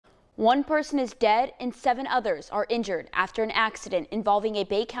One person is dead and 7 others are injured after an accident involving a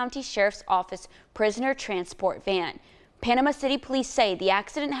Bay County Sheriff's Office prisoner transport van. Panama City police say the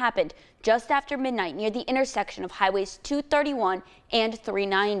accident happened just after midnight near the intersection of highways 231 and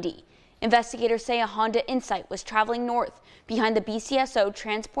 390. Investigators say a Honda Insight was traveling north behind the BCSO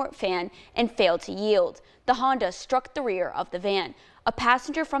transport van and failed to yield. The Honda struck the rear of the van. A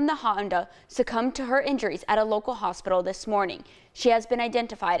passenger from the Honda succumbed to her injuries at a local hospital this morning. She has been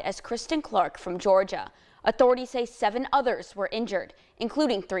identified as Kristen Clark from Georgia. Authorities say 7 others were injured,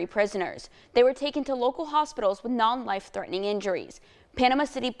 including 3 prisoners. They were taken to local hospitals with non-life-threatening injuries. Panama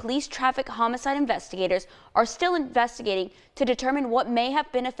City Police traffic homicide investigators are still investigating to determine what may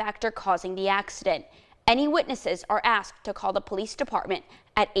have been a factor causing the accident. Any witnesses are asked to call the police department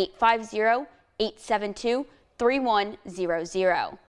at 850-872-3100.